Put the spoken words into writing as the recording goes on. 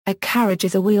A carriage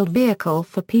is a wheeled vehicle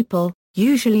for people,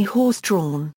 usually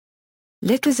horse-drawn.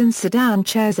 Litters and sedan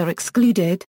chairs are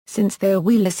excluded, since they are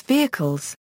wheelless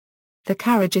vehicles. The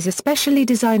carriage is especially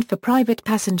designed for private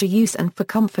passenger use and for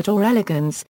comfort or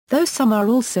elegance, though some are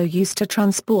also used to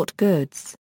transport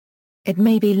goods. It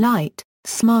may be light,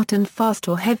 smart and fast,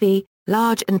 or heavy,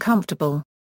 large and comfortable.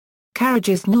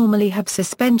 Carriages normally have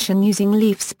suspension using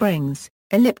leaf springs,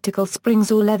 elliptical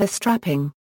springs or leather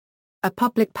strapping. A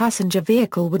public passenger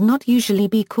vehicle would not usually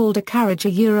be called a carriage.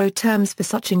 Euro terms for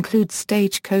such include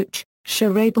stagecoach,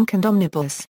 charabanc and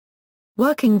omnibus.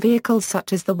 Working vehicles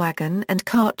such as the wagon and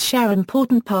cart share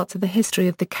important parts of the history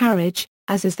of the carriage,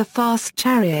 as is the fast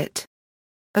chariot.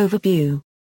 Overview.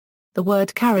 The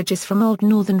word carriage is from Old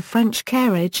Northern French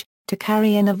carriage, to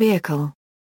carry in a vehicle.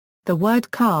 The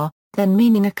word car, then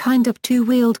meaning a kind of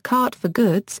two-wheeled cart for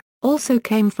goods, also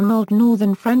came from Old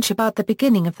Northern French about the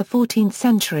beginning of the 14th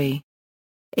century.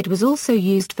 It was also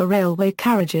used for railway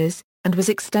carriages, and was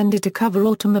extended to cover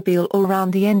automobile or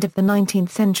around the end of the 19th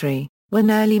century,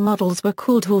 when early models were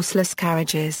called horseless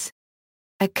carriages.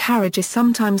 A carriage is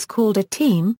sometimes called a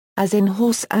team, as in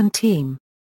horse and team.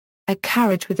 A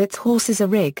carriage with its horse is a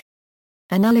rig.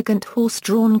 An elegant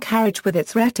horse-drawn carriage with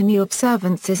its retinue of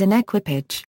servants is an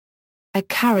equipage. A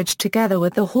carriage together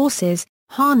with the horses,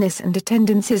 harness and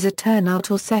attendants is a turnout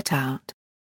or set-out.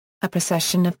 A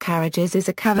procession of carriages is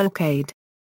a cavalcade.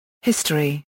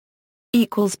 History.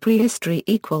 Prehistory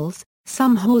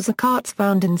Some hawser carts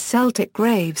found in Celtic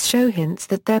graves show hints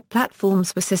that their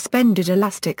platforms were suspended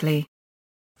elastically.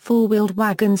 Four-wheeled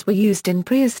wagons were used in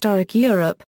prehistoric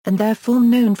Europe, and their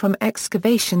form known from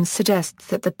excavations suggests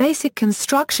that the basic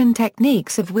construction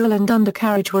techniques of wheel and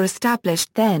undercarriage were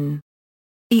established then.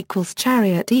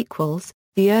 Chariot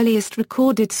The earliest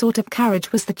recorded sort of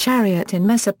carriage was the chariot in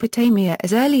Mesopotamia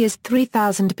as early as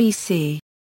 3000 BC.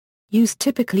 Used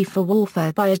typically for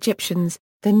warfare by Egyptians,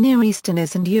 the Near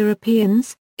Easterners and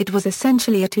Europeans, it was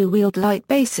essentially a two-wheeled light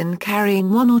basin carrying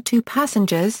one or two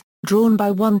passengers, drawn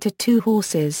by 1 to 2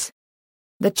 horses.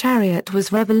 The chariot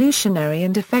was revolutionary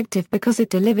and effective because it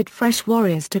delivered fresh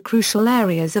warriors to crucial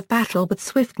areas of battle with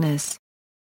swiftness.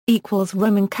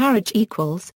 Roman carriage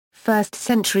 1st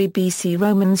century BC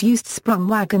Romans used sprung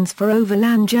wagons for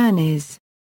overland journeys.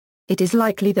 It is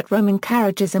likely that Roman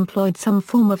carriages employed some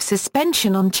form of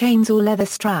suspension on chains or leather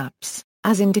straps,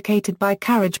 as indicated by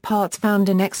carriage parts found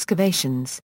in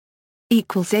excavations.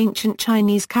 Ancient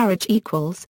Chinese carriage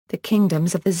The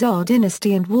kingdoms of the Zhou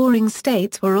dynasty and warring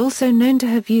states were also known to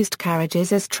have used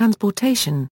carriages as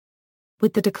transportation.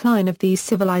 With the decline of these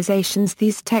civilizations,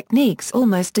 these techniques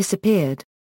almost disappeared.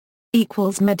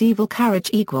 Medieval carriage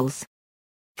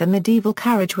The medieval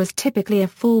carriage was typically a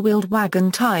four-wheeled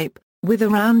wagon type, with a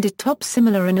rounded top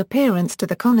similar in appearance to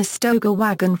the Conestoga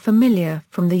wagon familiar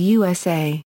from the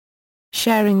USA.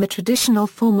 Sharing the traditional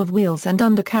form of wheels and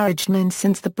undercarriage known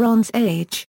since the Bronze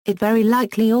Age, it very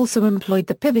likely also employed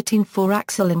the pivoting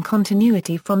four-axle in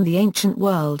continuity from the ancient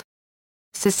world.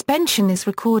 Suspension is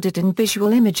recorded in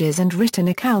visual images and written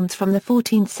accounts from the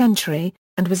 14th century,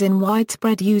 and was in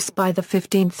widespread use by the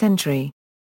 15th century.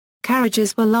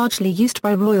 Carriages were largely used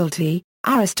by royalty,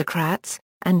 aristocrats,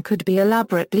 and could be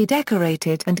elaborately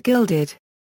decorated and gilded.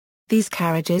 These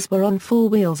carriages were on four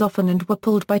wheels often and were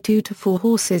pulled by 2 to 4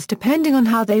 horses depending on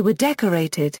how they were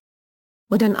decorated.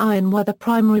 Wood and iron were the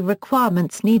primary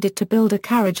requirements needed to build a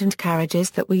carriage, and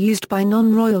carriages that were used by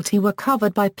non-royalty were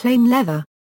covered by plain leather.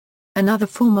 Another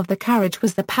form of the carriage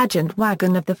was the pageant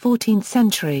wagon of the 14th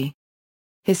century.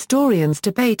 Historians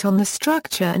debate on the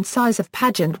structure and size of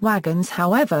pageant wagons.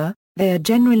 However, they are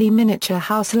generally miniature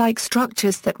house-like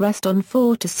structures that rest on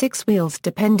 4 to 6 wheels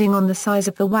depending on the size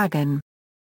of the wagon.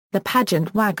 The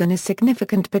pageant wagon is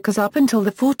significant because up until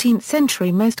the 14th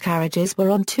century most carriages were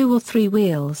on 2 or 3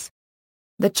 wheels.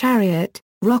 The chariot,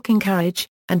 rocking carriage,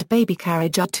 and baby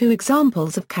carriage are 2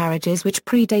 examples of carriages which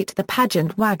predate the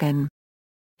pageant wagon.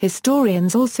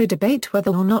 Historians also debate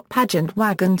whether or not pageant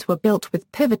wagons were built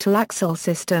with pivotal axle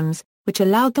systems, which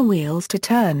allowed the wheels to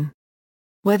turn.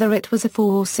 Whether it was a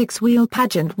 4 or 6-wheel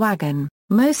pageant wagon,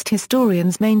 most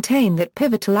historians maintain that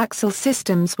pivotal axle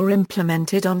systems were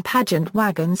implemented on pageant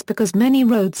wagons because many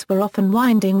roads were often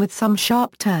winding with some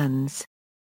sharp turns.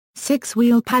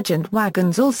 6-wheel pageant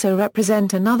wagons also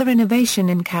represent another innovation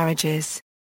in carriages.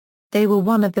 They were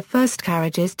one of the first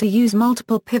carriages to use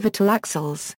multiple pivotal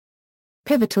axles.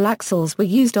 Pivotal axles were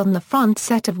used on the front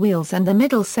set of wheels and the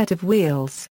middle set of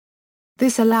wheels.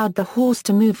 This allowed the horse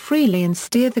to move freely and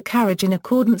steer the carriage in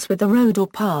accordance with the road or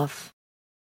path.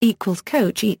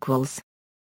 Coach.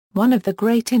 One of the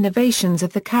great innovations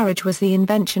of the carriage was the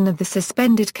invention of the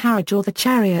suspended carriage or the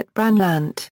chariot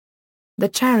branlant. The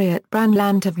chariot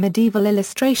branland of medieval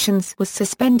illustrations was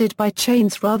suspended by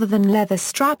chains rather than leather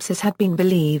straps as had been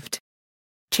believed.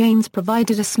 Chains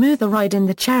provided a smoother ride in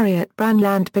the chariot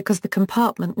branland because the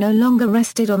compartment no longer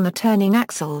rested on the turning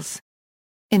axles.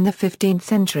 In the 15th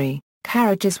century,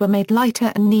 carriages were made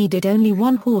lighter and needed only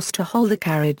one horse to hold the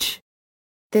carriage.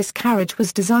 This carriage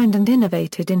was designed and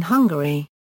innovated in Hungary.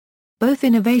 Both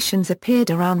innovations appeared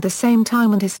around the same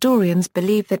time, and historians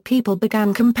believe that people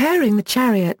began comparing the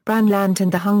chariot branland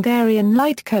and the Hungarian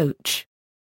light coach.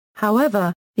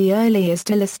 However, the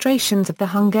earliest illustrations of the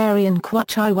Hungarian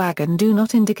kocsi wagon do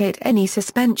not indicate any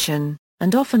suspension,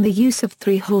 and often the use of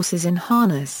 3 horses in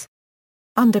harness.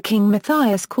 Under King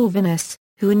Matthias Corvinus,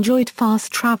 who enjoyed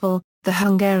fast travel, the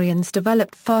Hungarians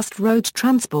developed fast road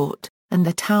transport, and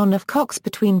the town of Cox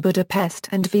between Budapest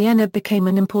and Vienna became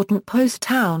an important post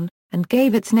town, and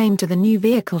gave its name to the new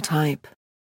vehicle type.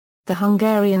 The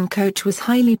Hungarian coach was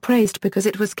highly praised because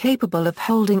it was capable of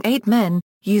holding 8 men,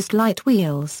 used light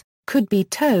wheels, could be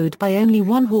towed by only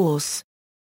 1 horse.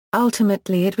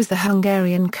 Ultimately it was the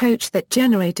Hungarian coach that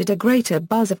generated a greater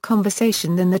buzz of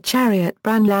conversation than the chariot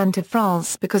branland of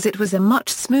France because it was a much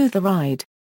smoother ride.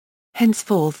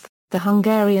 Henceforth, the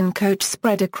Hungarian coach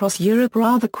spread across Europe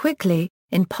rather quickly,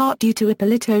 in part due to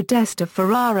Ippolito d'Este of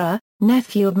Ferrara,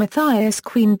 nephew of Matthias.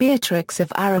 Queen Beatrix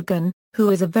of Aragon,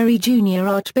 who as a very junior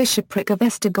archbishopric of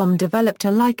Esztergom developed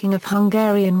a liking of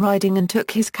Hungarian riding and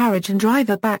took his carriage and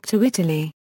driver back to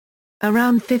Italy.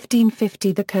 Around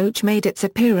 1550 the coach made its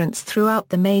appearance throughout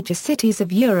the major cities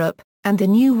of Europe, and the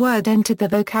new word entered the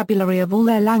vocabulary of all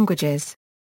their languages.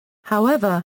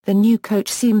 However, the new coach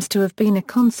seems to have been a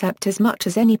concept as much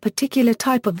as any particular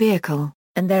type of vehicle,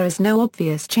 and there is no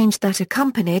obvious change that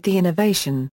accompanied the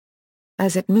innovation.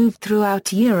 As it moved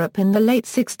throughout Europe in the late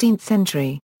 16th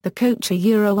century, the coach, a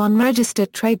Euro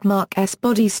unregistered trademark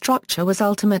S-body structure, was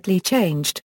ultimately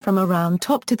changed, from a round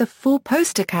top to the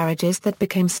 4-poster carriages that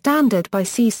became standard by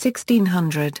c.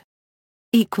 1600.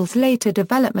 Later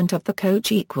development of the coach.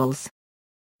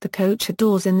 The coach had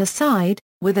doors in the side,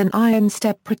 with an iron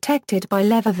step protected by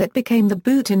leather that became the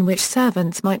boot in which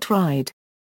servants might ride.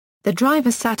 The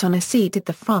driver sat on a seat at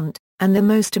the front, and the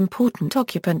most important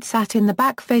occupant sat in the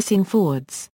back facing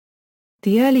forwards.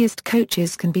 The earliest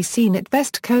coaches can be seen at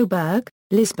Vest-Coburg,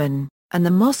 Lisbon, and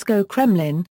the Moscow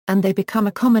Kremlin, and they become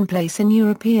a commonplace in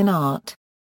European art.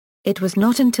 It was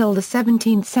not until the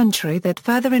 17th century that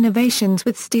further innovations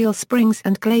with steel springs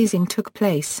and glazing took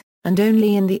place, and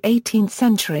only in the 18th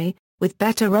century, with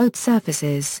better road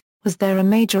surfaces, was there a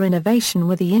major innovation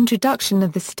with the introduction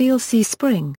of the steel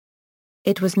C-spring.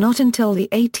 It was not until the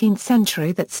 18th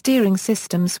century that steering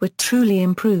systems were truly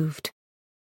improved.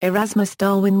 Erasmus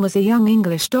Darwin was a young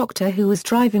English doctor who was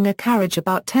driving a carriage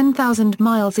about 10,000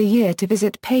 miles a year to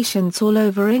visit patients all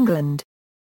over England.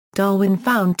 Darwin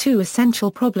found 2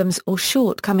 essential problems or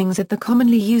shortcomings of the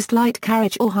commonly used light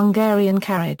carriage or Hungarian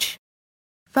carriage.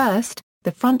 First,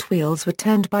 the front wheels were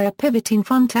turned by a pivoting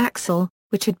front axle,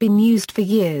 which had been used for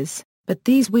years, but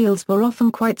these wheels were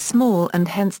often quite small and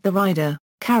hence the rider,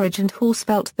 carriage and horse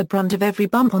felt the brunt of every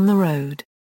bump on the road.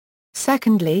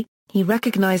 Secondly, he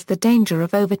recognized the danger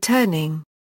of overturning.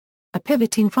 A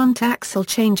pivoting front axle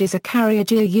changes a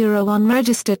Carriages Euro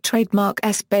unregistered trademark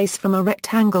S base from a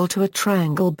rectangle to a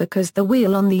triangle because the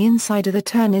wheel on the inside of the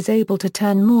turn is able to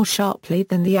turn more sharply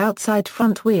than the outside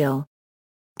front wheel.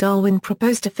 Darwin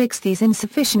proposed to fix these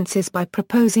insufficiencies by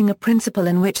proposing a principle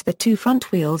in which the 2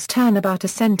 front wheels turn about a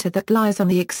center that lies on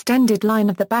the extended line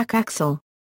of the back axle.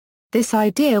 This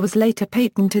idea was later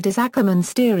patented as Ackermann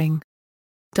steering.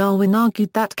 Darwin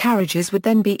argued that carriages would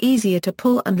then be easier to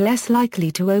pull and less likely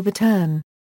to overturn.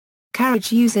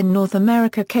 Carriage use in North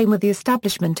America came with the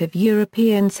establishment of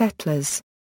European settlers.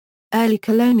 Early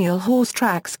colonial horse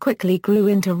tracks quickly grew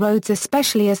into roads,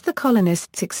 especially as the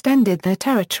colonists extended their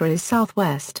territories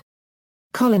southwest.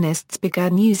 Colonists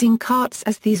began using carts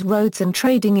as these roads and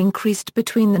trading increased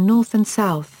between the north and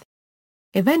south.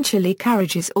 Eventually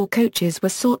carriages or coaches were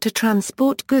sought to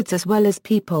transport goods as well as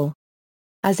people.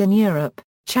 As in Europe,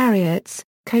 chariots,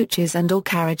 coaches and/or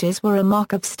carriages were a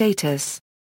mark of status.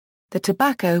 The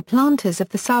tobacco planters of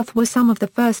the South were some of the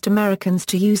first Americans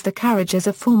to use the carriage as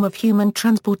a form of human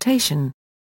transportation.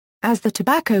 As the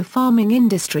tobacco farming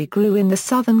industry grew in the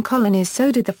southern colonies,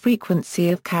 so did the frequency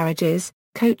of carriages,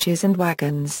 coaches and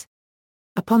wagons.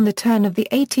 Upon the turn of the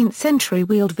 18th century,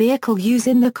 wheeled vehicle use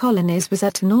in the colonies was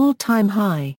at an all-time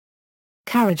high.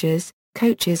 Carriages,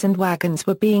 coaches and wagons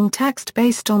were being taxed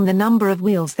based on the number of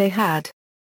wheels they had.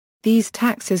 These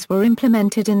taxes were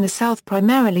implemented in the South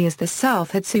primarily as the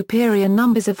South had superior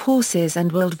numbers of horses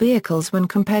and wheeled vehicles when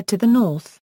compared to the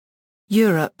North.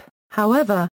 Europe,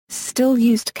 however, still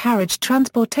used carriage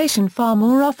transportation far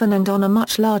more often and on a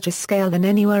much larger scale than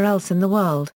anywhere else in the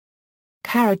world.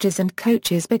 Carriages and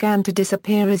coaches began to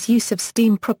disappear as use of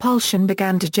steam propulsion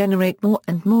began to generate more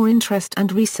and more interest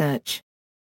and research.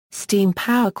 Steam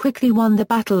power quickly won the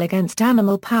battle against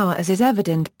animal power, as is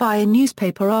evident by a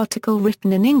newspaper article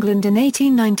written in England in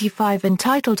 1895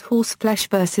 entitled Horseflesh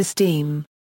versus Steam.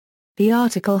 The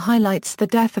article highlights the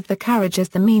death of the carriage as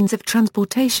the means of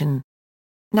transportation.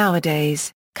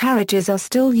 Nowadays, carriages are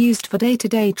still used for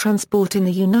day-to-day transport in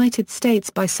the United States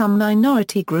by some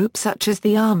minority groups such as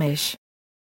the Amish.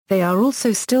 They are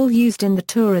also still used in the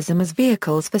tourism as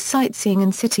vehicles for sightseeing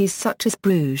in cities such as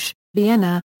Bruges,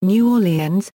 Vienna, New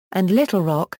Orleans, and Little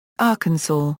Rock,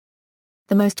 Arkansas.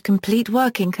 The most complete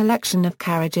working collection of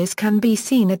carriages can be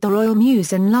seen at the Royal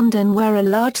Mews in London, where a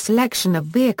large selection of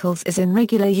vehicles is in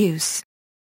regular use.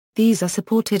 These are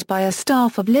supported by a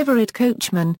staff of liveried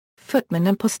coachmen, footmen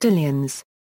and postilions.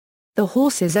 The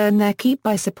horses earn their keep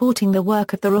by supporting the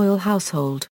work of the royal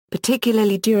household,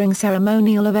 particularly during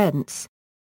ceremonial events.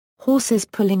 Horses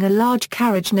pulling a large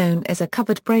carriage known as a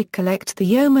covered brake collect the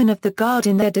yeomen of the guard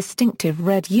in their distinctive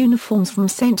red uniforms from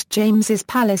St. James's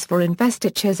Palace for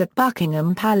investitures at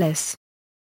Buckingham Palace.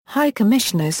 High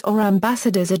commissioners or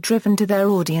ambassadors are driven to their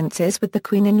audiences with the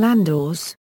Queen in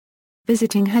landauls.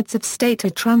 Visiting heads of state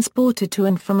are transported to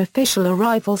and from official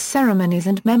arrival ceremonies,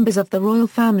 and members of the royal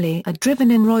family are driven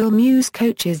in Royal Mews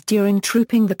coaches during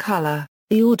Trooping the Colour,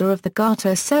 the Order of the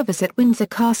Garter service at Windsor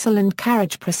Castle, and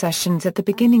carriage processions at the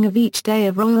beginning of each day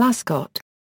of royal ascot.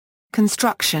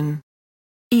 Construction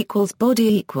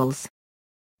body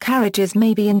Carriages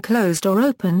may be enclosed or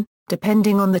open,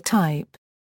 depending on the type.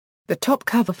 The top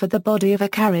cover for the body of a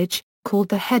carriage, called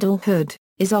the head or hood,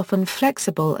 is often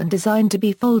flexible and designed to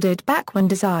be folded back when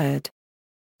desired.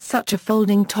 Such a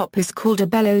folding top is called a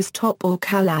bellows top or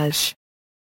calage.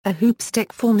 A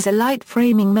hoopstick forms a light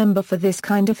framing member for this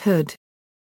kind of hood.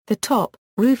 The top,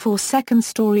 roof or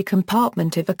second-story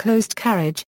compartment of a closed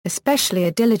carriage, especially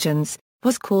a diligence,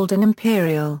 was called an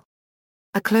imperial.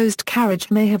 A closed carriage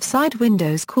may have side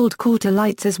windows called quarter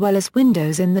lights as well as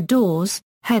windows in the doors,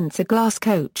 hence a glass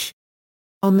coach.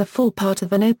 On the forepart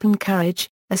of an open carriage,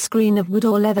 a screen of wood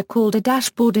or leather called a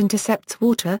dashboard intercepts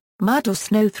water, mud or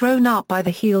snow thrown up by the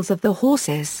heels of the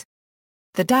horses.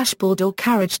 The dashboard or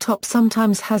carriage top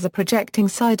sometimes has a projecting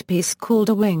side piece called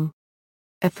a wing.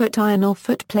 A foot iron or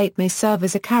footplate may serve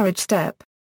as a carriage step.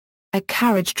 A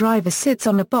carriage driver sits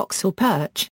on a box or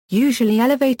perch, usually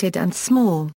elevated and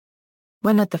small.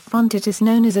 When at the front it is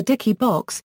known as a dicky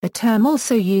box, a term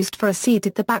also used for a seat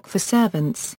at the back for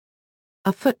servants.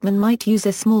 A footman might use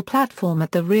a small platform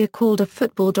at the rear called a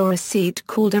footboard or a seat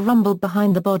called a rumble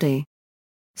behind the body.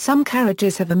 Some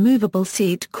carriages have a movable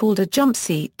seat called a jump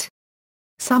seat.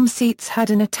 Some seats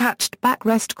had an attached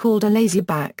backrest called a lazy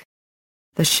back.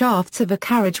 The shafts of a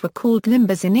carriage were called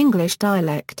limbers in English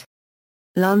dialect.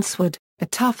 Lancewood, a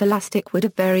tough elastic wood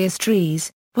of various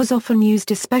trees, was often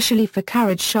used especially for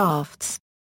carriage shafts.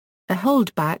 A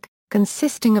holdback,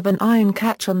 consisting of an iron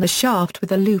catch on the shaft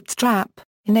with a looped strap,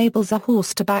 enables a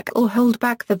horse to back or hold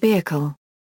back the vehicle.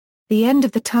 The end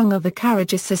of the tongue of a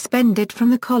carriage is suspended from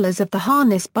the collars of the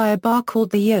harness by a bar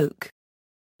called the yoke.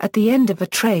 At the end of a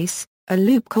trace, a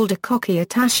loop called a cocky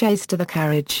attaches to the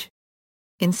carriage.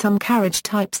 In some carriage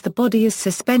types the body is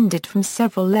suspended from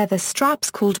several leather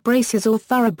straps called braces or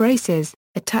thorough braces,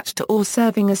 attached to or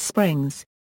serving as springs.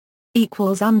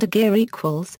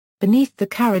 Undergear beneath the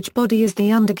carriage body is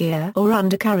the undergear or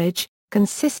undercarriage,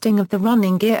 consisting of the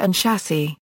running gear and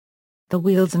chassis. The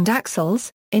wheels and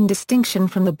axles, in distinction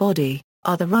from the body,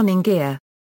 are the running gear.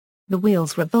 The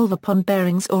wheels revolve upon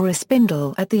bearings or a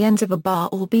spindle at the ends of a bar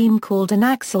or beam called an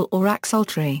axle or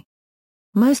axletree.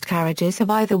 Most carriages have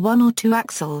either one or two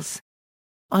axles.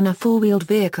 On a four-wheeled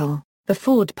vehicle, the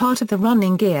forward part of the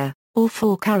running gear, or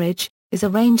forecarriage, is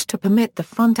arranged to permit the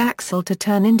front axle to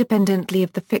turn independently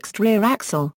of the fixed rear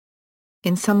axle.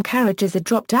 In some carriages a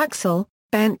dropped axle,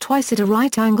 bent twice at a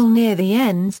right angle near the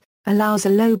ends, allows a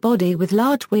low body with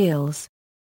large wheels.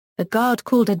 A guard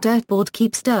called a dirtboard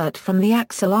keeps dirt from the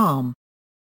axle arm.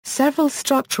 Several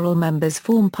structural members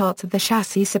form parts of the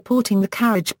chassis supporting the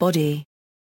carriage body.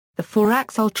 The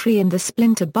fore-axle tree and the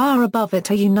splinter bar above it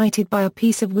are united by a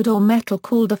piece of wood or metal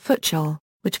called a footshell,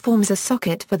 which forms a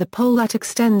socket for the pole that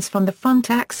extends from the front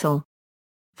axle.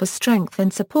 For strength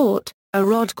and support, a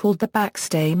rod called the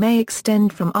backstay may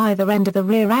extend from either end of the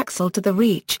rear axle to the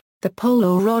reach, the pole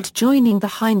or rod joining the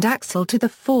hind axle to the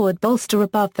forward bolster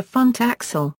above the front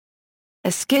axle.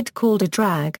 A skid called a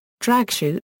drag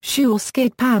chute, shoe or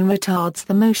skid pan retards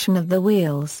the motion of the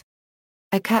wheels.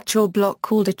 A catch or block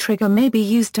called a trigger may be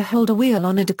used to hold a wheel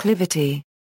on a declivity.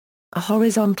 A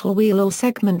horizontal wheel or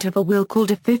segment of a wheel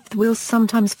called a fifth wheel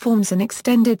sometimes forms an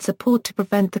extended support to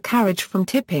prevent the carriage from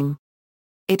tipping.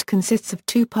 It consists of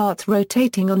two parts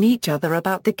rotating on each other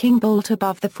about the king bolt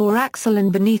above the foreaxle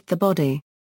and beneath the body.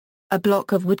 A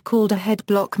block of wood called a head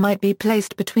block might be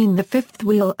placed between the fifth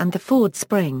wheel and the forward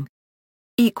spring.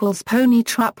 Pony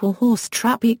trap or horse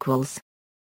trap equals.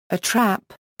 A trap,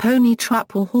 pony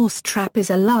trap or horse trap is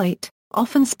a light,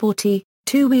 often sporty,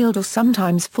 two-wheeled or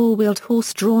sometimes four-wheeled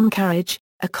horse-drawn carriage,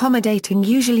 accommodating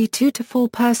usually 2 to 4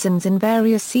 persons in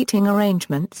various seating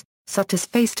arrangements, such as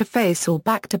face-to-face or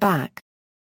back-to-back.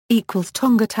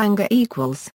 Tonga tanga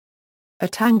equals. A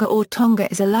tanga or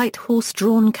tonga is a light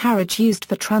horse-drawn carriage used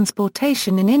for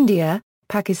transportation in India,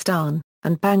 Pakistan,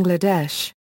 and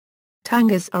Bangladesh.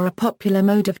 Tangas are a popular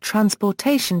mode of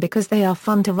transportation because they are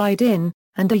fun to ride in,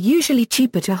 and are usually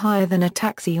cheaper to hire than a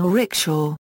taxi or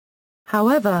rickshaw.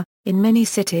 However, in many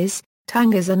cities,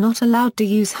 tangas are not allowed to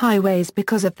use highways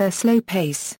because of their slow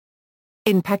pace.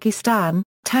 In Pakistan,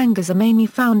 tangas are mainly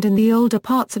found in the older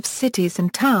parts of cities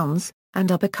and towns,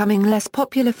 and are becoming less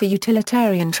popular for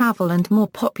utilitarian travel and more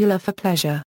popular for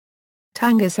pleasure.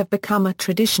 Tangas have become a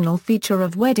traditional feature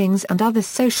of weddings and other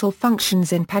social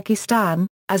functions in Pakistan,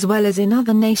 as well as in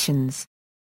other nations.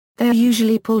 They are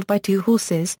usually pulled by 2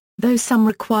 horses, though some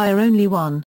require only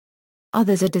 1.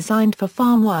 Others are designed for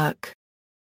farm work.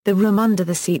 The room under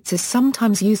the seats is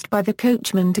sometimes used by the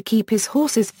coachman to keep his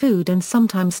horse's food and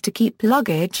sometimes to keep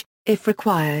luggage, if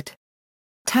required.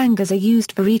 Tangas are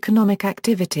used for economic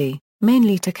activity,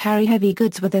 mainly to carry heavy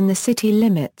goods within the city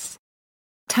limits.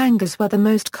 Tangas were the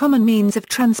most common means of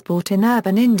transport in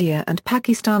urban India and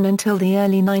Pakistan until the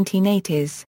early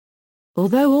 1980s.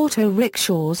 Although auto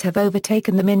rickshaws have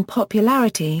overtaken them in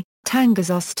popularity,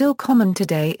 tangas are still common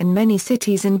today in many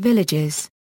cities and villages.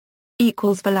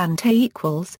 Volante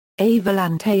equals. A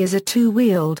volante is a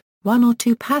two-wheeled, 1 or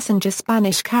 2 passenger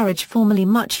Spanish carriage formerly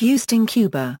much used in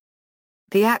Cuba.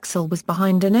 The axle was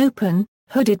behind an open,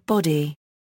 hooded body.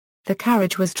 The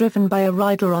carriage was driven by a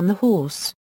rider on the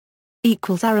horse.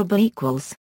 Araba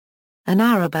equals. An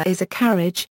araba is a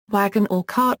carriage, wagon or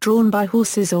cart drawn by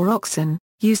horses or oxen,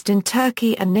 used in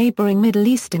Turkey and neighboring Middle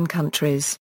Eastern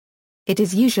countries. It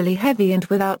is usually heavy and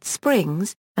without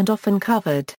springs, and often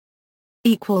covered.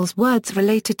 Words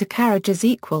related to carriages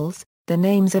equals. The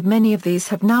names of many of these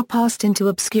have now passed into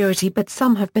obscurity, but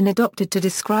some have been adopted to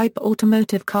describe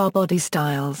automotive car body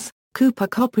styles. Cooper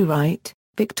copyright,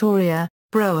 Victoria,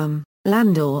 Brougham,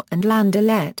 Landau and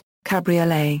Landaulet,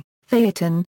 Cabriolet,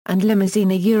 Phaeton, and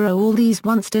Limousine. All these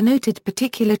once denoted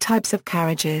particular types of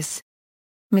carriages.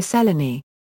 Miscellany.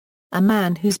 A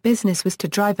man whose business was to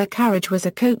drive a carriage was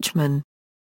a coachman.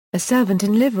 A servant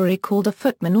in livery called a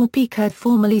footman or piqueur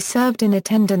formerly served in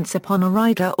attendance upon a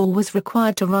rider or was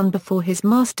required to run before his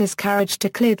master's carriage to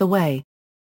clear the way.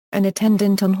 An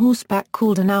attendant on horseback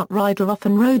called an outrider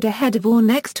often rode ahead of or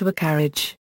next to a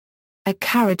carriage. A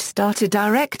carriage starter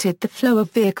directed the flow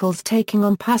of vehicles taking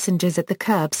on passengers at the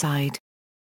curbside.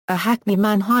 A hackney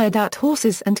man hired out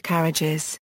horses and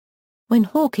carriages. When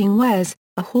hawking wares,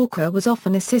 a hawker was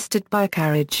often assisted by a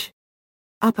carriage.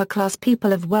 Upper-class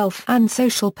people of wealth and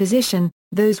social position,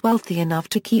 those wealthy enough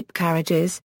to keep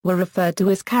carriages, were referred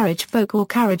to as carriage folk or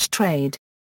carriage trade.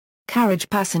 Carriage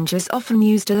passengers often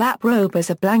used a lap robe as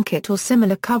a blanket or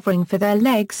similar covering for their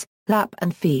legs, lap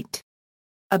and feet.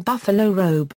 A buffalo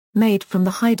robe, made from the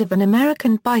hide of an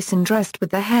American bison dressed with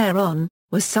the hair on,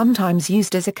 was sometimes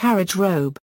used as a carriage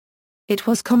robe. It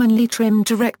was commonly trimmed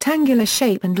to rectangular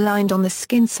shape and lined on the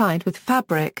skin side with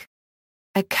fabric.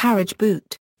 A carriage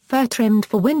boot, fur-trimmed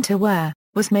for winter wear,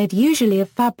 was made usually of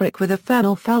fabric with a fern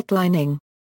or felt lining.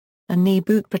 A knee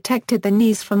boot protected the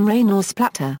knees from rain or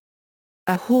splatter.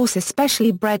 A horse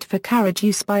especially bred for carriage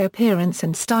use by appearance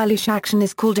and stylish action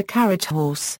is called a carriage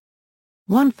horse.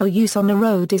 One for use on the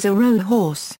road is a road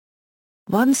horse.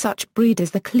 One such breed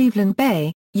is the Cleveland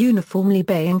Bay, uniformly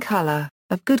bay in color,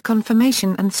 of good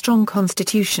conformation and strong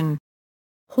constitution.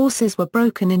 Horses were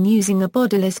broken in using a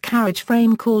bodiless carriage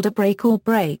frame called a break or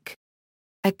brake.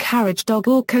 A carriage dog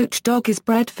or coach dog is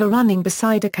bred for running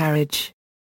beside a carriage.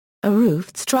 A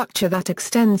roofed structure that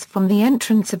extends from the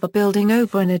entrance of a building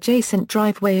over an adjacent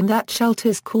driveway and that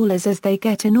shelters callers as they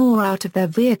get in or out of their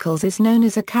vehicles is known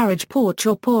as a carriage porch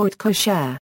or porte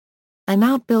cochere. An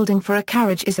outbuilding for a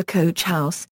carriage is a coach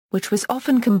house, which was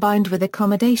often combined with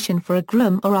accommodation for a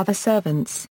groom or other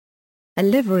servants. A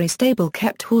livery stable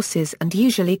kept horses and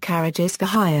usually carriages for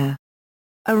hire.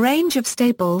 A range of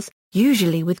stables,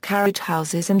 usually with carriage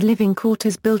houses and living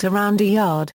quarters built around a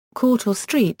yard, court or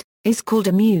street, is called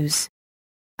a mews.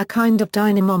 A kind of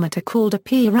dynamometer called a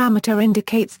pyrometer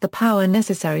indicates the power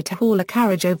necessary to haul a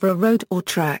carriage over a road or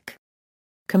track.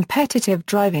 competitive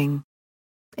driving.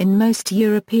 In most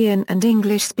European and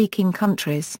English-speaking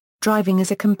countries, driving is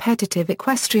a competitive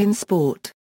equestrian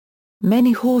sport.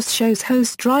 Many horse shows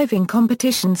host driving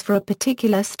competitions for a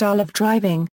particular style of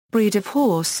driving, breed of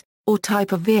horse, or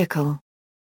type of vehicle.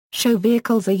 Show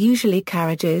vehicles are usually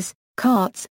carriages,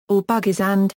 carts, or buggies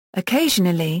and,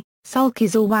 occasionally,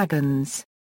 sulkies or wagons.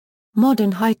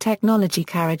 Modern high-technology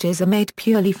carriages are made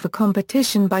purely for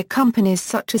competition by companies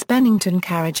such as Bennington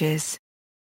Carriages.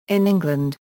 In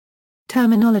England,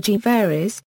 terminology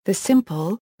varies. The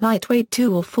simple, lightweight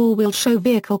 2- or 4-wheel show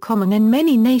vehicle common in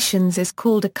many nations is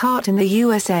called a cart in the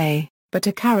USA, but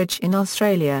a carriage in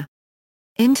Australia.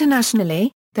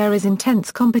 Internationally, there is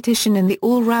intense competition in the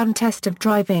all-round test of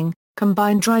driving,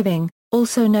 combined driving,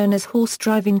 also known as horse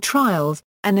driving trials,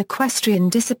 an equestrian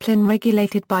discipline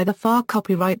regulated by the FAR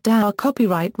Copyright DAO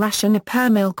Copyright Ration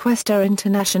Permil Questa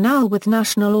International with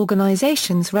national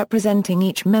organizations representing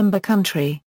each member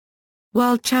country.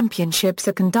 World Championships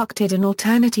are conducted in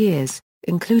alternate years,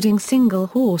 including single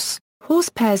horse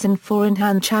pairs and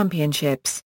four-in-hand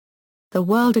championships. The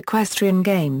World Equestrian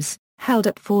Games, held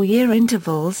at 4-year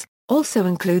intervals, also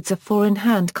includes a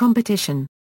four-in-hand competition.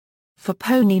 For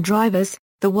pony drivers,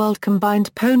 the World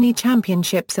Combined Pony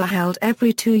Championships are held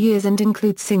every 2 years and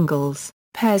include singles,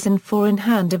 pairs and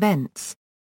four-in-hand events.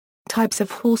 Types of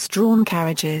horse-drawn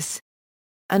carriages.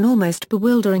 An almost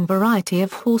bewildering variety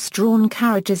of horse-drawn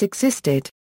carriages existed.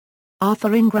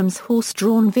 Arthur Ingram's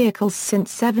horse-drawn vehicles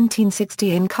since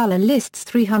 1760 in color lists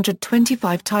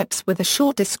 325 types with a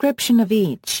short description of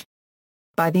each.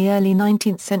 By the early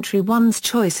 19th century one's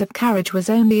choice of carriage was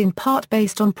only in part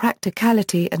based on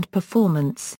practicality and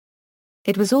performance.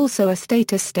 It was also a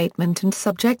status statement and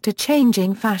subject to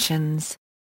changing fashions.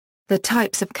 The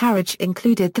types of carriage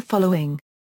included the following.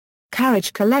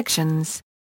 Carriage collections.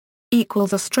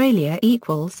 Australia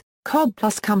Cobb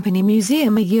Plus Company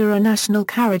Museum, a Euro-National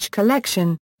Carriage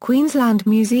Collection, Queensland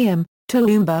Museum,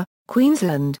 Toowoomba,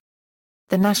 Queensland.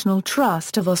 The National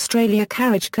Trust of Australia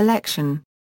Carriage Collection.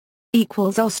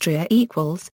 Austria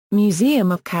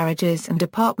Museum of Carriages and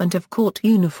Department of Court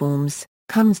Uniforms,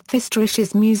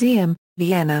 Kunsthistorisches Museum,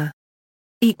 Vienna.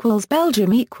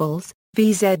 Belgium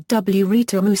VZW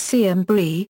Rita Museum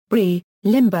Brie,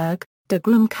 Limburg, de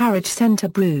Groom Carriage Centre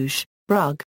Bruges,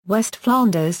 Brugge, West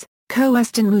Flanders,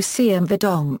 Co-Western Museum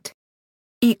Verdonk.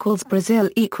 Brazil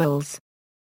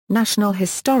National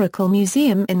Historical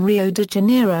Museum in Rio de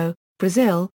Janeiro,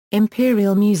 Brazil,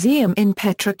 Imperial Museum in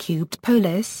Petrocubed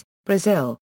Polis,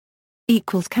 Brazil.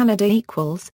 Canada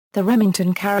the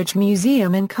Remington Carriage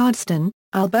Museum in Cardston,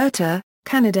 Alberta,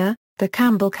 Canada, the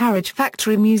Campbell Carriage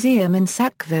Factory Museum in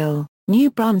Sackville, New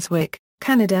Brunswick,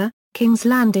 Canada, King's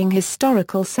Landing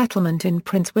Historical Settlement in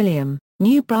Prince William,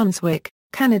 New Brunswick,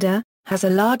 Canada, has a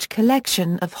large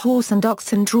collection of horse and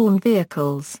oxen-drawn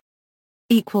vehicles.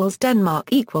 Denmark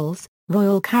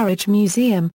Royal Carriage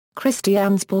Museum,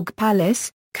 Christiansborg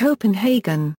Palace,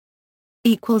 Copenhagen.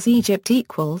 Egypt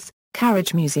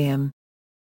Carriage Museum.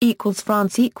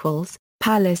 France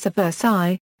Palace of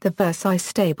Versailles, the Versailles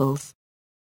Stables.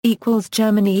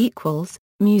 Germany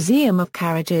Museum of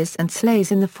Carriages and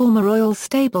Sleighs in the former Royal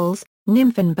Stables,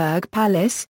 Nymphenburg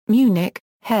Palace, Munich,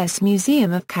 Hesse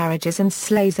Museum of Carriages and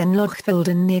Sleighs in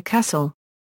Lochfelden near Kassel.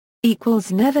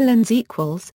 Netherlands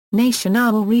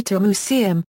Nationale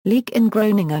Rittermuseum, Leek in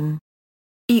Groningen.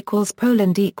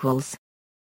 Poland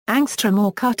Angstrom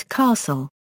or Cut Castle.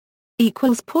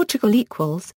 Portugal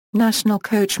National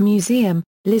Coach Museum,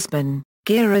 Lisbon,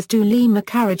 Guiras do Lima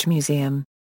Carriage Museum.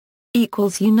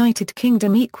 United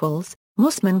Kingdom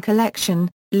Mossman Collection,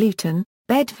 Luton,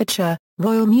 Bedfordshire,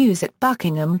 Royal Mews at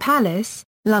Buckingham Palace,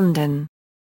 London.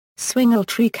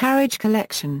 Swingletree Carriage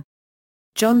Collection.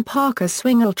 John Parker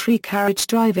Swingletree Carriage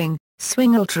Driving,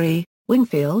 Swingletree,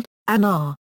 Wingfield,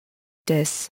 Ann.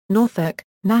 Norfolk,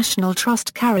 National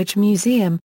Trust Carriage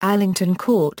Museum, Allington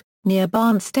Court, near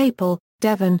Barnstaple,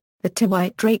 Devon, the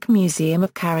Tywhite Drake Museum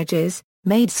of Carriages,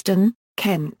 Maidstone,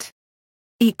 Kent.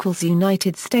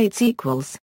 United States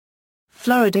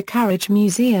Florida Carriage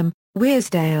Museum,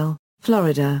 Weirsdale,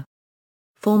 Florida.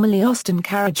 Formerly Austin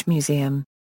Carriage Museum.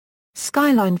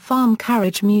 Skyline Farm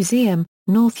Carriage Museum,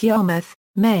 North Yarmouth,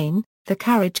 Maine, the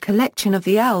carriage collection of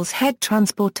the Owl's Head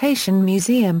Transportation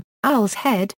Museum, Owl's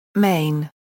Head, Maine.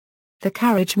 The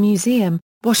Carriage Museum,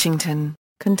 Washington,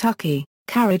 Kentucky,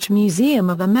 Carriage Museum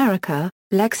of America,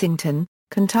 Lexington,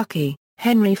 Kentucky,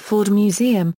 Henry Ford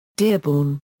Museum,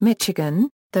 Dearborn, Michigan,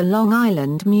 the Long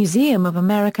Island Museum of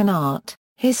American Art,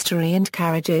 History and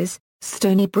Carriages,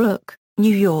 Stony Brook,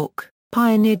 New York,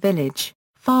 Pioneer Village,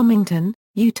 Farmington,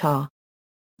 Utah.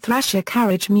 Thrasher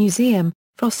Carriage Museum,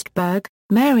 Frostburg,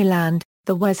 Maryland, the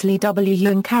the Wesley W.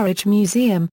 Ewing Carriage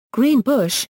Museum,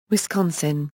 Greenbush,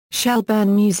 Wisconsin,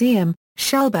 Shelburne Museum,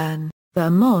 Shelburne,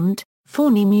 Vermont,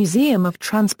 Forney Museum of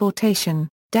Transportation,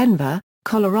 Denver,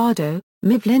 Colorado,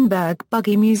 Mifflinburg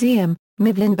Buggy Museum,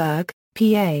 Mifflinburg,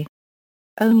 PA.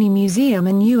 Only museum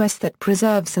in U.S. that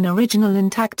preserves an original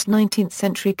intact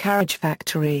 19th-century carriage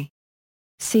factory.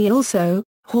 See also,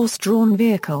 horse-drawn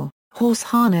vehicle, horse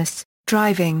harness,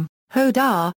 driving,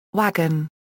 hodar, wagon.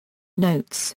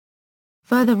 Notes.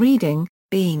 Further reading,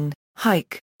 Bean,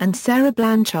 Hike, and Sarah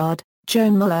Blanchard,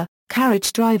 Joan Muller,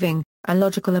 Carriage Driving, A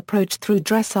Logical Approach Through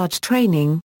Dressage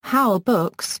Training, Howell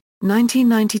Books,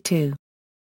 1992.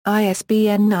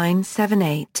 ISBN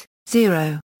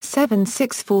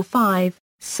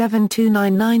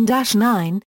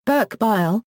 978-0-7645-7299-9,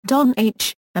 Burke-Bile, Don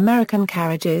H., American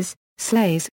Carriages,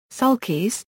 Sleighs,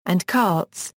 Sulkies, and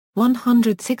Carts,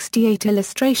 168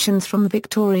 illustrations from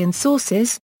Victorian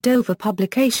sources, Dover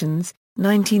Publications,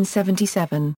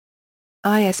 1977.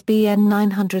 ISBN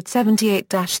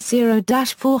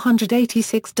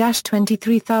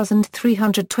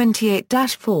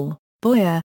 978-0-486-23328-4,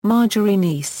 Boyer, Marjorie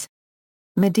Niece.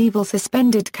 Medieval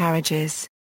Suspended Carriages.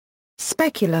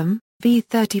 Speculum,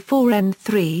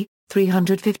 V34N3,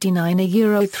 359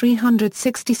 €,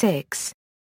 366.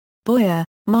 Boyer,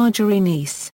 Marjorie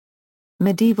Niece.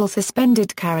 Medieval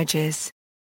Suspended Carriages.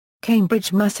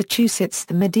 Cambridge, Massachusetts.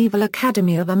 The Medieval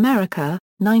Academy of America,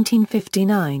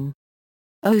 1959.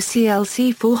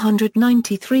 OCLC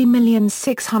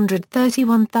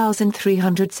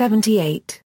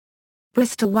 493,631,378.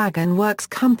 Bristol Wagon Works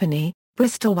Company,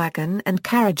 Bristol Wagon and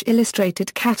Carriage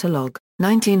Illustrated Catalogue,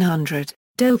 1900,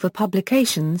 Dover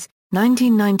Publications,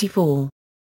 1994.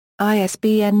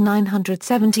 ISBN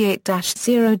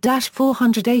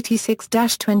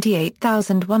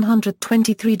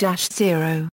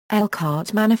 978-0-486-28123-0,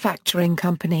 Elkhart Manufacturing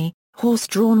Company,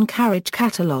 Horse-Drawn Carriage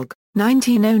Catalogue,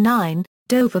 1909,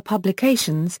 Dover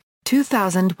Publications,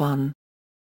 2001.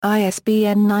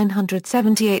 ISBN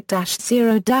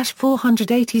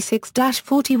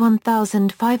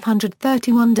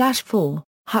 978-0-486-41531-4,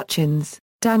 Hutchins,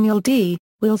 Daniel D.,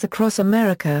 Wheels Across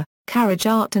America, Carriage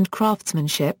Art and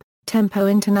Craftsmanship, Tempo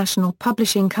International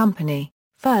Publishing Company,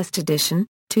 1st edition,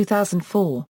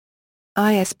 2004.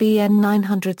 ISBN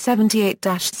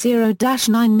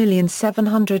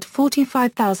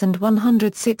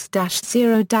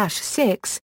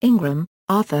 978-0-9745106-0-6, Ingram,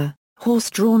 Arthur,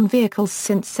 Horse-Drawn Vehicles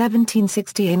Since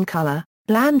 1760 in Color,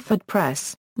 Blandford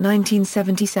Press,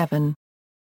 1977.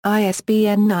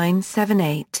 ISBN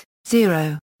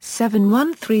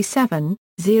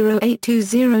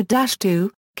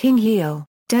 978-0-7137-0820-2, King Heel,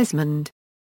 Desmond.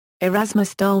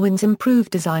 Erasmus Darwin's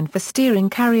Improved Design for Steering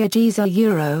Carriages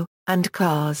Euro, and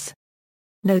Cars.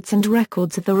 Notes and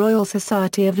Records of the Royal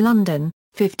Society of London,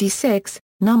 56,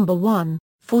 No. 1,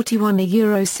 41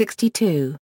 €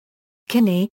 62.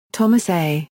 Kinney, Thomas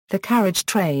A., The Carriage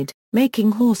Trade,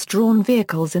 Making Horse-Drawn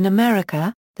Vehicles in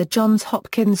America, The Johns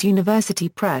Hopkins University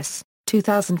Press,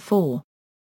 2004.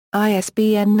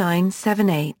 ISBN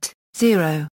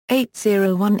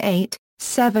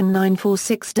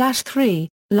 978-0-8018-7946-3,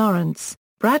 Lawrence,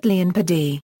 Bradley and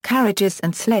Paddy, Carriages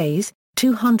and Sleighs,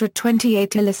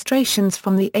 228 illustrations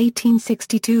from the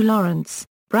 1862 Lawrence,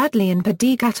 Bradley and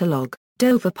Paddy Catalogue,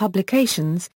 Dover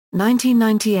Publications,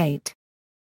 1998.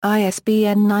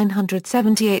 ISBN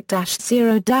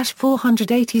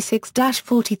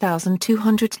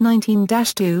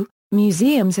 978-0-486-40219-2,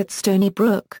 Museums at Stony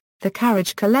Brook, The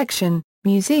Carriage Collection,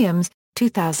 Museums,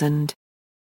 2000.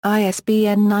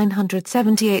 ISBN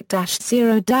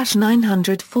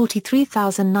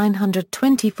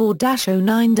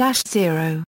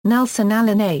 978-0-943924-09-0, Nelson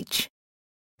Allen H.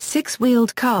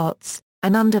 Six-Wheeled Carts,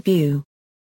 An Underview.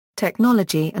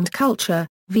 Technology and Culture,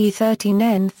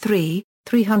 V13N3,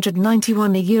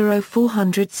 391 €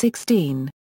 416.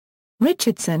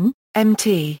 Richardson,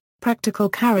 M.T., Practical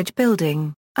Carriage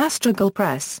Building, Astragal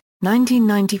Press,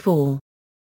 1994.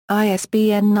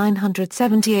 ISBN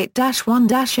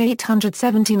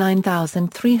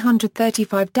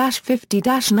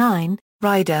 978-1-879335-50-9,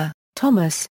 Ryder,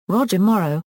 Thomas, Roger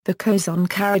Morrow, The Curzon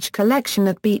Carriage Collection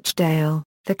at Beechdale,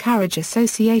 The Carriage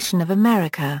Association of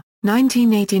America,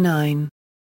 1989.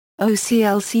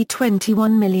 OCLC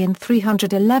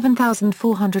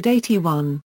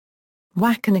 21311481.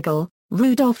 Wackenagel,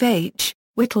 Rudolph H.,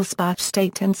 Wittelsbach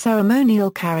State and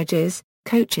Ceremonial Carriages,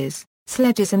 Coaches,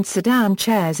 Sledges and Sedan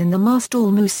Chairs in the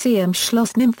Mastall Museum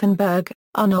Schloss Nymphenburg,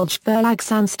 Arnold Verlag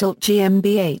Sandstalt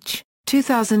GmbH,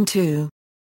 2002.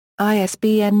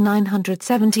 ISBN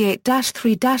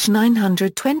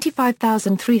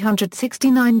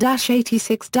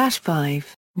 978-3-925369-86-5,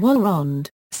 Walrond,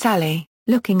 Sally,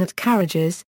 Looking at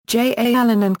Carriages, J. A.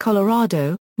 Allen and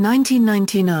Colorado,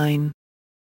 1999.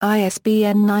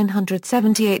 ISBN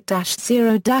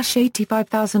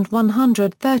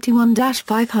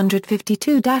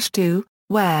 978-0-85131-552-2,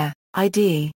 Ware,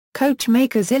 ID,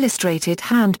 Coachmaker's Illustrated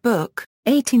Handbook,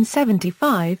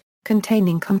 1875,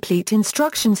 containing complete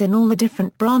instructions in all the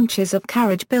different branches of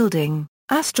carriage building,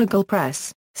 Astragal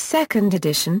Press, 2nd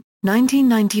edition,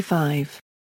 1995.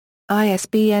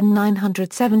 ISBN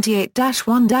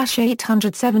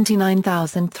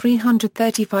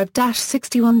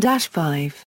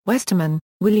 978-1-879335-61-5, Westerman,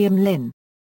 William Lynn.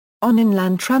 On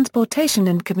Inland Transportation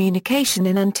and Communication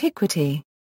in Antiquity.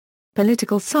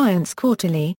 Political Science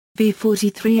Quarterly,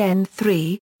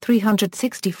 V43N3,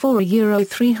 364 Euro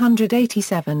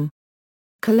 387.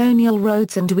 Colonial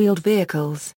Roads and Wheeled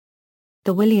Vehicles.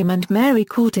 The William and Mary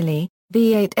Quarterly,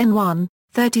 V8N1,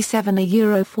 37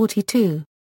 Euro 42.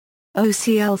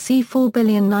 OCLC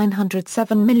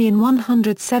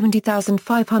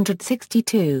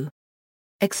 4,907,170,562.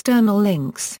 External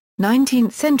links,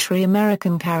 19th Century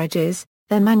American Carriages,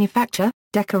 their manufacture,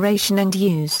 decoration and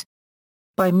use.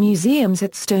 By Museums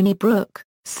at Stony Brook,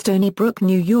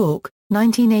 New York,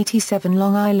 1987.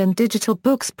 Long Island Digital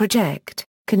Books Project,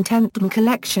 Contempt and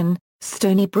Collection,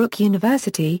 Stony Brook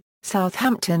University,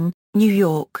 Southampton, New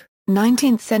York,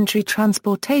 19th Century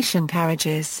Transportation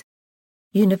Carriages.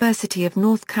 University of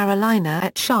North Carolina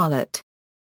at Charlotte.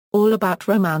 All About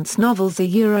Romance Novels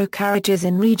Euro Carriages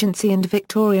in Regency and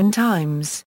Victorian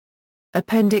Times.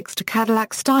 Appendix to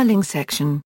Cadillac Styling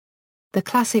Section. The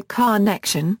Classic Car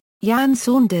Nection, Jan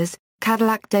Saunders,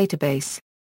 Cadillac Database.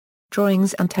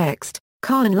 Drawings and text,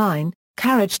 Car Online,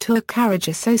 Carriage Tour Carriage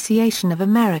Association of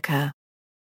America.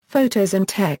 Photos and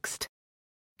text.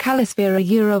 Calisphere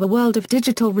Euro A World of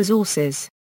Digital Resources.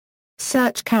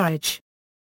 Search Carriage.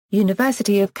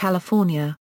 University of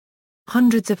California.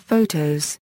 Hundreds of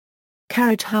photos.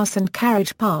 Carriage House and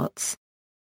Carriage Parts.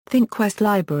 ThinkQuest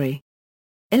Library.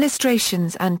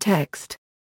 Illustrations and text.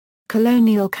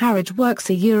 Colonial Carriage Works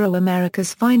Euro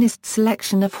America's finest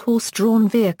selection of horse-drawn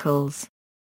vehicles.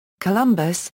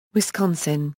 Columbus,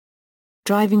 Wisconsin.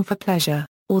 Driving for Pleasure,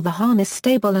 or The Harness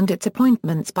Stable and Its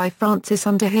Appointments by Francis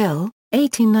Underhill,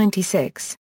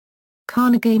 1896.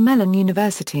 Carnegie Mellon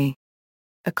University.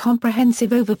 A comprehensive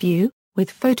overview,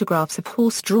 with photographs of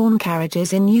horse-drawn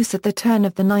carriages in use at the turn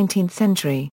of the 19th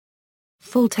century.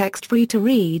 Full text free to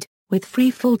read, with free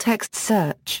full-text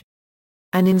search.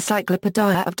 An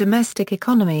encyclopedia of domestic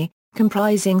economy,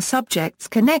 comprising subjects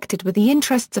connected with the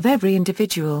interests of every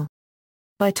individual.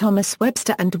 By Thomas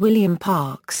Webster and William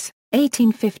Parks,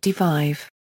 1855.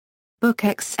 Book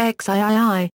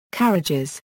XXIII,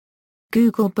 Carriages.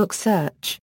 Google Book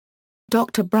Search.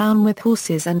 Dr. Brown with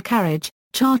Horses and Carriage,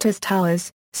 Charters Towers,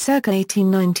 circa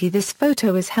 1890. This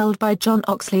photo is held by John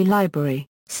Oxley Library,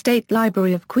 State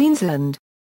Library of Queensland.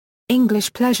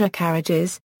 English pleasure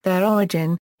carriages, their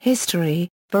origin, history,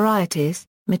 varieties,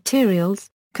 materials,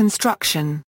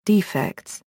 construction,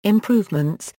 defects,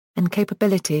 improvements, and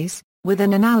capabilities, with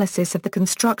an analysis of the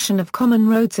construction of common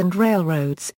roads and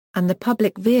railroads, and the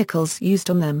public vehicles used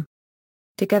on them.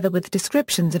 Together with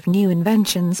descriptions of new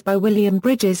inventions by William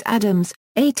Bridges Adams,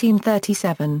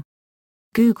 1837.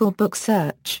 Google Book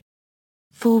Search.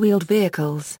 Four-wheeled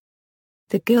vehicles.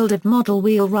 The Guild of Model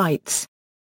Wheelwrights.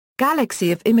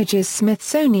 Galaxy of Images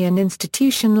Smithsonian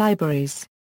Institution Libraries.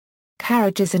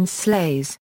 Carriages and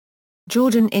Sleighs.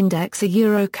 Georgian Index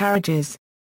Euro Carriages.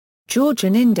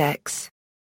 Georgian Index.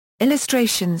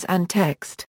 Illustrations and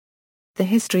text. The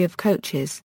History of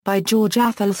Coaches, by George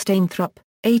Athelstainthorpe,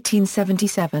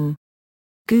 1877.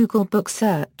 Google Book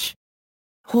Search.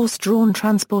 Horse-drawn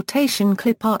transportation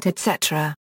clip art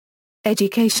etc.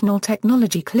 Educational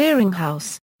Technology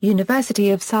Clearinghouse, University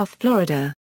of South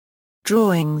Florida.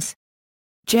 Drawings.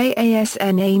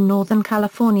 JASNA Northern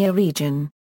California Region.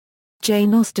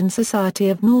 Jane Austen Society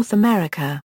of North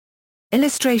America.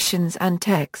 Illustrations and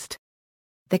text.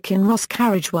 The Kinross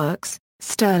Carriage Works,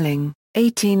 Stirling,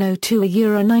 1802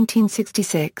 Euro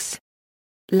 1966.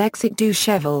 Lexique du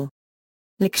Cheval.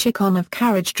 Lexicon of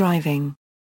Carriage Driving.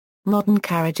 Modern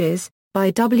Carriages,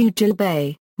 by W.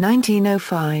 Gilbey,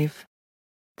 1905.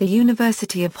 The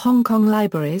University of Hong Kong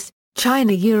Libraries,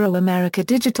 China Euro-America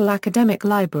Digital Academic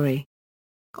Library.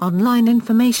 Online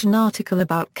information article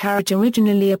about carriage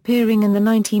originally appearing in the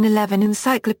 1911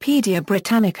 Encyclopaedia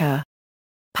Britannica.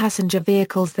 Passenger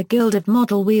vehicles. The Guild of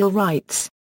Model Wheelwrights.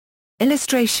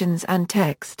 Illustrations and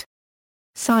text.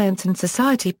 Science and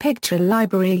Society Picture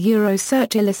Library Euro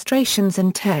Search. Illustrations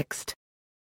and text.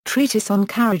 Treatise on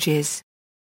Carriages.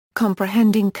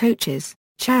 Comprehending Coaches,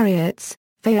 Chariots,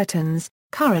 Phaetons,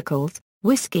 Curricles,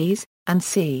 Whiskies, and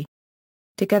c.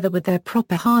 together with their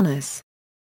proper harness,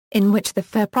 in which the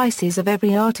fair prices of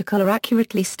every article are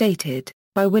accurately stated,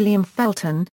 by William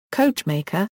Felton,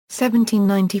 coachmaker,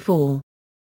 1794.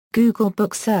 Google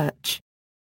Book Search.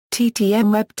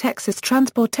 TTM Web Texas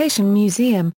Transportation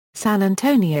Museum, San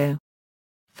Antonio.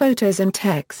 Photos and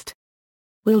text.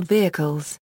 Wheeled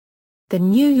vehicles. The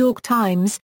New York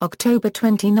Times, October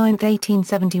 29,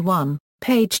 1871,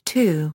 page 2.